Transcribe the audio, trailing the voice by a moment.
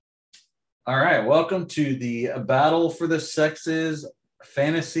All right, welcome to the Battle for the Sexes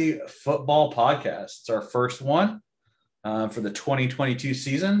Fantasy Football Podcast. It's our first one for the 2022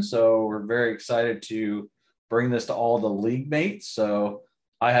 season, so we're very excited to bring this to all the league mates. So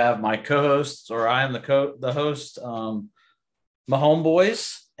I have my co-hosts, or I am the host, my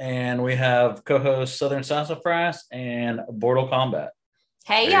homeboys, and we have co-host Southern Sassafras and Mortal Combat.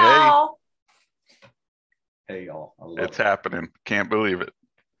 Hey Hey, y'all. Hey y'all, I love it's it. happening. Can't believe it.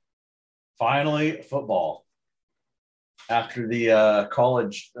 Finally, football. After the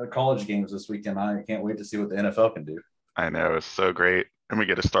college games this weekend, I can't wait to see what the NFL can do. I know it's so great. And we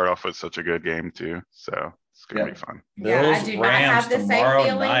get to start off with such a good game too. So it's gonna be Yeah, fun. Yeah, I Bills do not Rams have the same tomorrow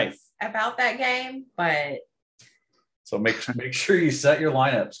night. feelings about that game, but So make sure you set your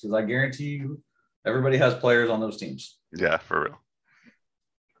lineups because I guarantee you everybody has players on those teams. Yeah, for real.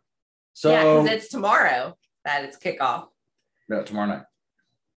 yeah, because So it's tomorrow that it's kickoff. no, tomorrow night.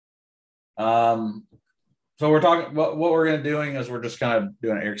 Um, so we're talking. What we're going to doing is we're just kind of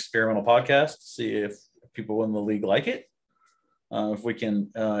doing an experimental podcast to see if people in the league like it. If we can,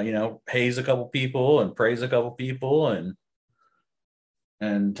 haze a couple people and praise a couple people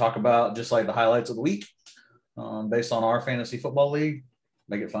and talk about just like the highlights of the week based on our fantasy football league,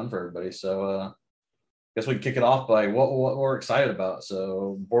 make it fun for everybody. So guess we can kick it off by what we're excited about.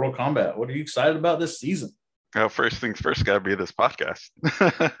 So Mortal Kombat, what are you excited about this season? Well, first things first, gotta be this podcast.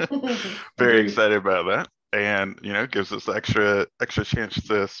 Very Agreed. excited about that. And gives us extra chance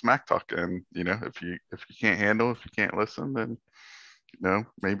to smack talk. And if you can't handle, if you can't listen, then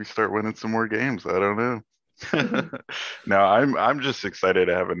maybe start winning some more games. I don't know. No, I'm just excited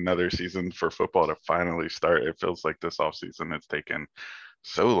to have another season for football to finally start. It feels like this off season has taken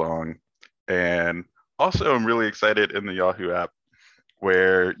so long. And also I'm really excited in the Yahoo app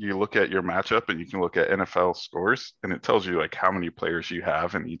where you look at your matchup and you can look at NFL scores and it tells you like how many players you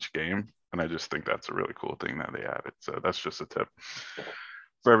have in each game. And I just think that's a really cool thing that they added. So that's just a tip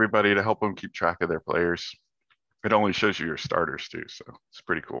for everybody to help them keep track of their players. It only shows you your starters too, so it's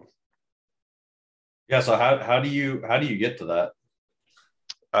pretty cool. Yeah. So how do you get to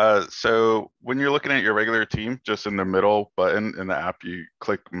that? So when you're looking at your regular team, just in the middle button in the app, you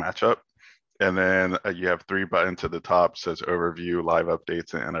click matchup, and then you have three buttons to the top says overview, live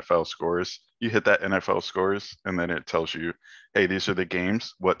updates, and NFL scores. You hit that NFL scores, and then it tells you, hey, these are the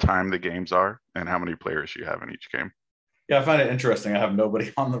games, what time the games are, and how many players you have in each game. Yeah, I find it interesting. I have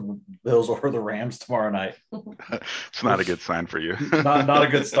nobody on the Bills or the Rams tomorrow night, It's not a good which sign for you. not a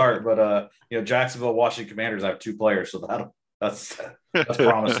good start. But Jacksonville, Washington Commanders, I have two players, so that's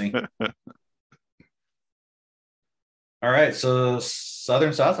promising. All right, so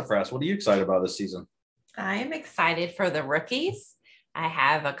Southern Sassafras, what are you excited about this season? I am excited for the rookies. I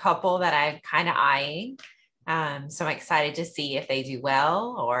have a couple that I'm kind of eyeing. So I'm excited to see if they do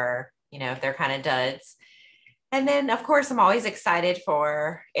well or, if they're kind of duds. And then, of course, I'm always excited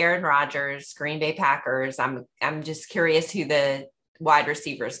for Aaron Rodgers, Green Bay Packers. I'm just curious who the wide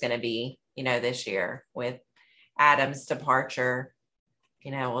receiver is going to be, this year with Adams' departure.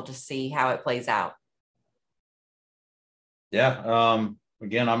 We'll just see how it plays out. Yeah.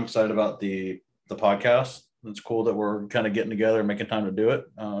 Again, I'm excited about the podcast. It's cool that we're kind of getting together and making time to do it.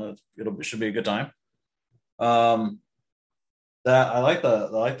 It should be a good time. Um, that I like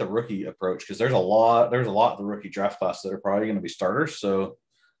the rookie approach because there's a lot of the rookie draft class that are probably going to be starters. So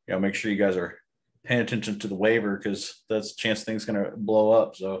make sure you guys are paying attention to the waiver because that's a chance things going to blow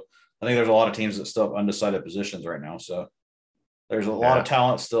up. So I think there's a lot of teams that still have undecided positions right now. So there's a lot of Yeah.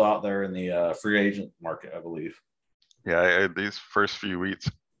 talent still out there in the free agent market, I believe. Yeah, these first few weeks,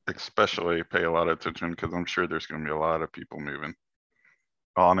 especially pay a lot of attention because I'm sure there's going to be a lot of people moving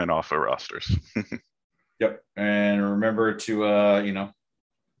on and off of rosters. Yep. And remember to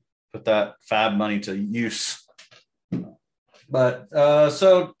put that fab money to use. But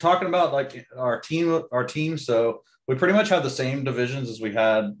so talking about like our team, so we pretty much have the same divisions as we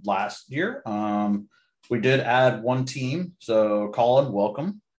had last year. We did add one team, so Colin,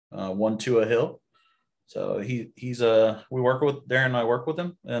 welcome, one to a hill. So he's we work with Darren and I work with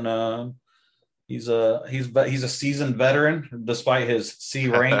him, and he's a seasoned veteran despite his C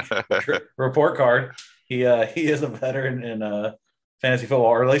rank report card. He is a veteran in fantasy football,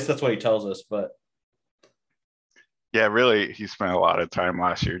 or at least that's what he tells us. But Yeah, really, he spent a lot of time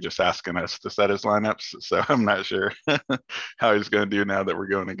last year just asking us to set his lineups. So I'm not sure how he's going to do now that we're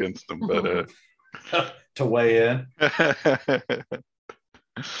going against him. But to weigh in,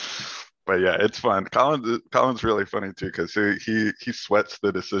 but yeah, it's fun. Colin's really funny too because he sweats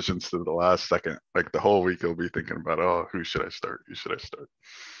the decisions to the last second. Like the whole week, he'll be thinking about, oh, who should I start? Who should I start?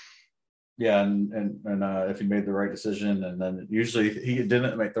 Yeah, and if he made the right decision, and then usually he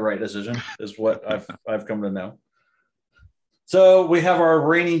didn't make the right decision, is what I've come to know. So we have our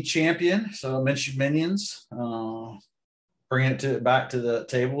reigning champion. So Minshew Minions, bringing it back to the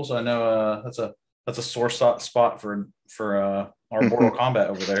table. So I know that's a sore spot for our Mortal Kombat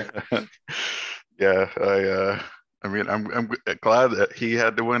over there. Yeah, I mean, I'm glad that he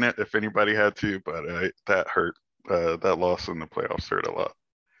had to win it if anybody had to, but that hurt. That loss in the playoffs hurt a lot.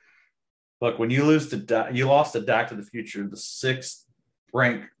 Look, when you lose to you lost to Dak to the Future, the 6th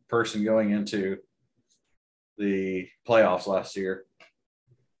ranked person going into the playoffs last year,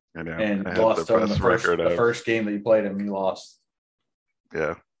 You know, and I had lost the to him the first game that you played him, you lost.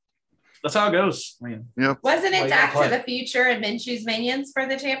 Yeah, that's how it goes. I mean, yep. Wasn't it Back to the Future and Minshew's Minions for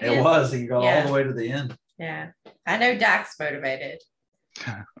the champion? It was. He got all the way to the end. Yeah, I know Dak's motivated.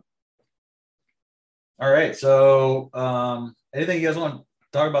 All right. So, anything you guys want to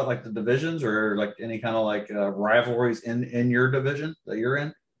talk about, like the divisions or like any kind of like rivalries in your division that you're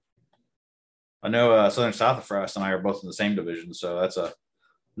in? I know Southern Southwest and I are both in the same division, so that's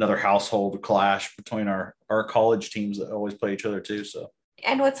another household clash between our college teams that always play each other too. So,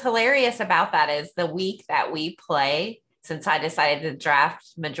 and what's hilarious about that is the week that we play, since I decided to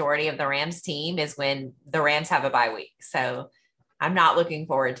draft majority of the Rams team, is when the Rams have a bye week. So I'm not looking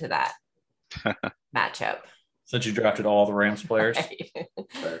forward to that matchup. Since you drafted all the Rams players.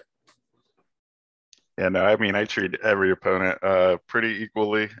 Right. Yeah, no, I mean, I treat every opponent pretty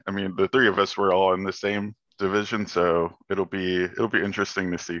equally. I mean, the three of us were all in the same division, so it'll be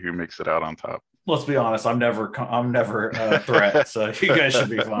interesting to see who makes it out on top. Let's be honest, I'm never a threat, so you guys should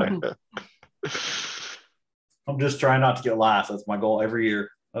be fine. I'm just trying not to get last. That's my goal every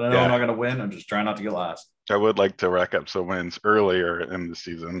year. I know I'm not going to win. I'm just trying not to get last. I would like to rack up some wins earlier in the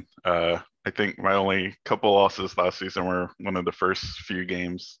season. I think my only couple losses last season were one of the first few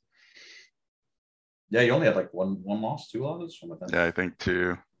games. Yeah, you only had like one loss, 2 losses, something like that. Yeah, I think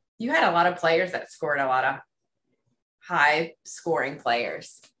 2. You had a lot of players that scored a lot of high scoring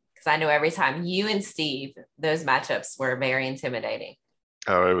players. Because I know every time you and Steve, those matchups were very intimidating.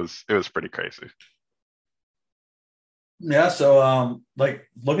 Oh, it was pretty crazy. Yeah, so like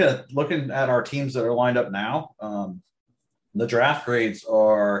looking at our teams that are lined up now, the draft grades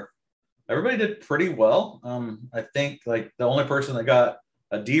are everybody did pretty well. I think like the only person that got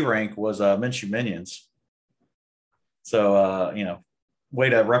a D rank was Minshew Minions. So way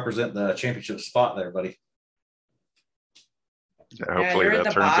to represent the championship spot there, buddy. Yeah, hopefully you're at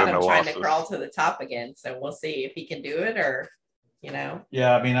that the turns bottom into trying losses. to crawl to the top again. So we'll see if he can do it or.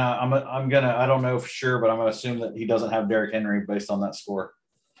 Yeah, I mean, I don't know for sure, but I'm gonna assume that he doesn't have Derrick Henry based on that score.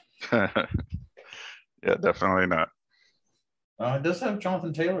 Yeah, definitely not. It does have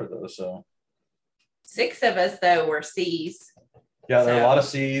Jonathan Taylor though, so 6 of us though were C's. Yeah, there are a lot of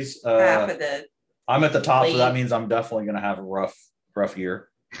C's. Half of the I'm at the top, so that means I'm definitely gonna have a rough year.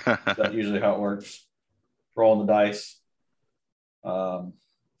 That's usually how it works. Rolling the dice.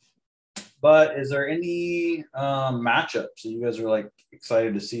 But is there any matchups that you guys are like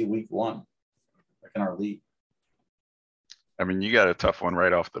excited to see week 1, like in our league? I mean, you got a tough one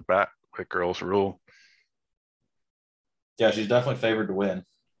right off the bat with girls rule. Yeah, she's definitely favored to win.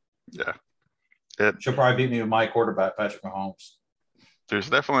 Yeah. She'll probably beat me with my quarterback, Patrick Mahomes. There's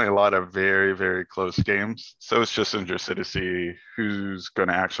definitely a lot of very, very close games. So it's just interesting to see who's going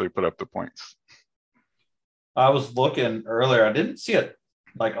to actually put up the points. I was looking earlier. I didn't see a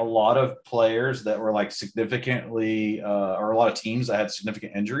lot of players that were like significantly or a lot of teams that had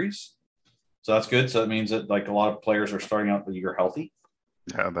significant injuries. So that's good. So that means that like a lot of players are starting out the year healthy.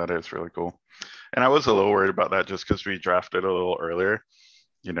 Yeah, that is really cool. And I was a little worried about that just because we drafted a little earlier,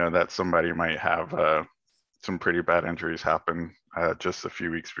 that somebody might have some pretty bad injuries happen just a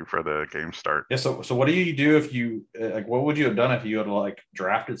few weeks before the game start. Yeah. So what do you do if you what would you have done if you had like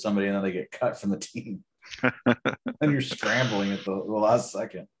drafted somebody and then they get cut from the team? And you're scrambling at the last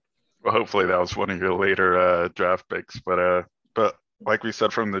second. Well, hopefully that was one of your later draft picks, but like we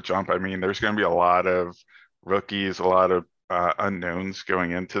said from the jump, I mean, there's going to be a lot of rookies, a lot of unknowns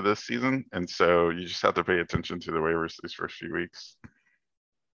going into this season, and so you just have to pay attention to the waivers these first few weeks.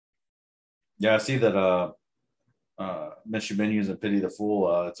 Yeah, I see that Minshew Minions and Pity the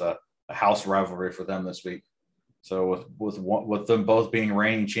Fool. It's a house rivalry for them this week. So with them both being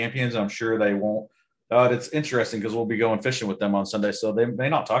reigning champions, I'm sure they won't. It's interesting because we'll be going fishing with them on Sunday, so they may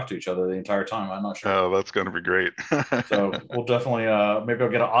not talk to each other the entire time. I'm not sure. Oh, that's going to be great. So we'll definitely maybe I'll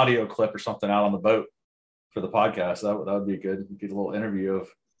get an audio clip or something out on the boat for the podcast. That would be good. Get a little interview of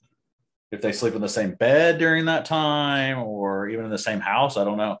if they sleep in the same bed during that time or even in the same house. I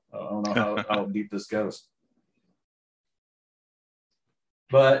don't know. I don't know how deep this goes.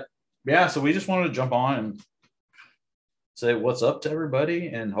 But yeah, so we just wanted to jump on and say what's up to everybody,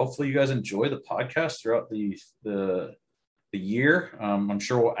 and hopefully you guys enjoy the podcast throughout the year. I'm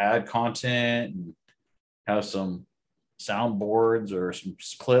sure we'll add content and have some soundboards or some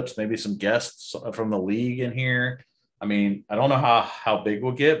clips, maybe some guests from the league in here. I mean, I don't know how big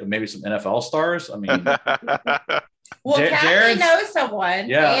we'll get, but maybe some NFL stars. I mean, well, Kathy knows someone.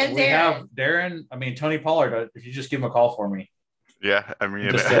 Yeah, and we have Darren. I mean, Tony Pollard. If you just give him a call for me. Yeah, I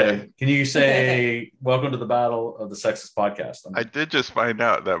mean, can you say welcome to the Battle of the Sexes podcast? I did just find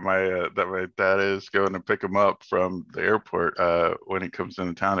out that my dad is going to pick him up from the airport when he comes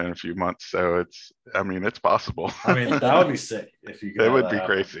into town in a few months. So it's possible. I mean, that would be sick if you could. It would be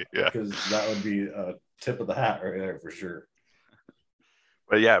crazy, yeah, because that would be a tip of the hat right there for sure.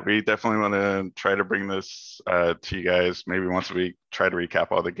 But yeah, we definitely want to try to bring this to you guys maybe once a week. Try to recap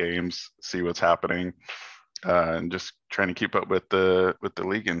all the games, see what's happening. And just trying to keep up with the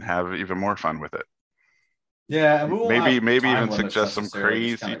league and have even more fun with it. Yeah, and maybe even suggest some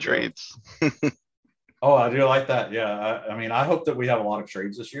crazy trades. Oh, I do like that. Yeah, I mean, I hope that we have a lot of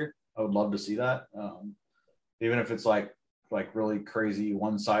trades this year. I would love to see that, even if it's like really crazy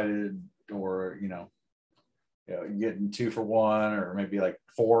one-sided, or getting 2 for 1, or maybe like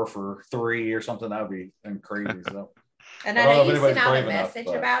 4 for 3 or something. That would be crazy. So, and I know you sent out a message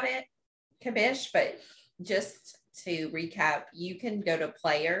about it, Kabish, but just to recap, you can go to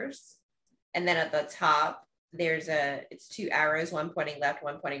players, and then at the top it's 2 arrows, one pointing left,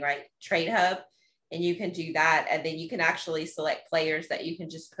 one pointing right, trade hub, and you can do that, and then you can actually select players that you can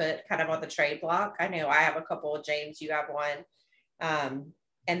just put kind of on the trade block. I know I have a couple. James, you have one,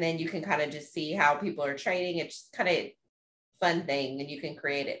 and then you can kind of just see how people are trading. It's just kind of fun thing, and you can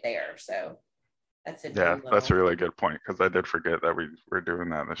create it there. So that's it. Yeah, that's a really good point, because I did forget that we're doing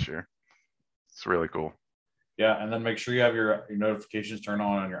that this year. It's really cool. Yeah, and then make sure you have your notifications turned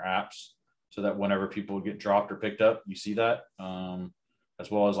on your apps, so that whenever people get dropped or picked up, you see that, as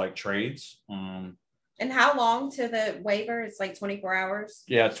well as like trades. And how long to the waiver? It's like 24 hours?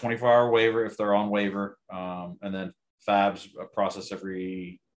 Yeah, it's 24-hour waiver if they're on waiver. And then Fabs process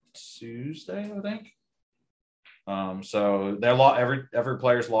every Tuesday, I think. So they're every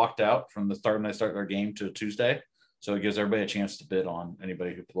player's locked out from the start when they start their game to Tuesday. So it gives everybody a chance to bid on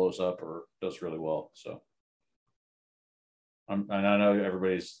anybody who blows up or does really well. So and I know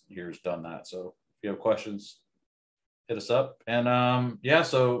everybody's here has done that. So if you have questions, hit us up. And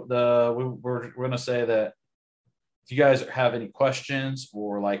so we're going to say that if you guys have any questions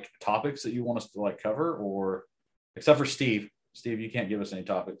or like topics that you want us to like cover, or except for Steve, you can't give us any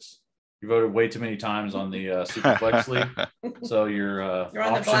topics. You voted way too many times on the Superflex League, so you're on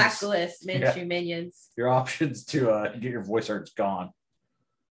the blacklist, Minions. Your options to get your voice heard is gone.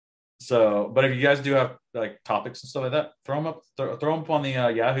 So, but if you guys do have like topics and stuff like that, throw them up on the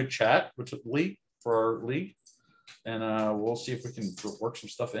Yahoo chat, which is league for our league, and we'll see if we can work some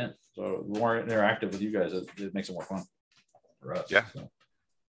stuff in. So the more interactive with you guys, it makes it more fun for us. Yeah. So.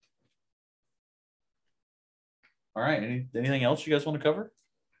 All right. Anything else you guys want to cover?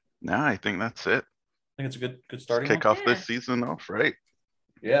 No, I think that's it. I think it's a good starting. Let's kick off this season off, right?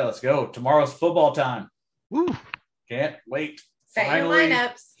 Yeah, let's go. Tomorrow's football time. Woo! Can't wait. Set your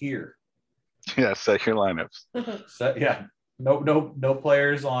lineups here. Yeah, set your lineups. No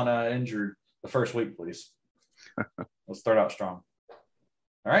players on injured the first week, please. Let's start out strong.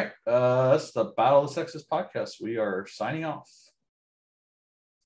 All right. That's the Battle of the Sexes podcast. We are signing off.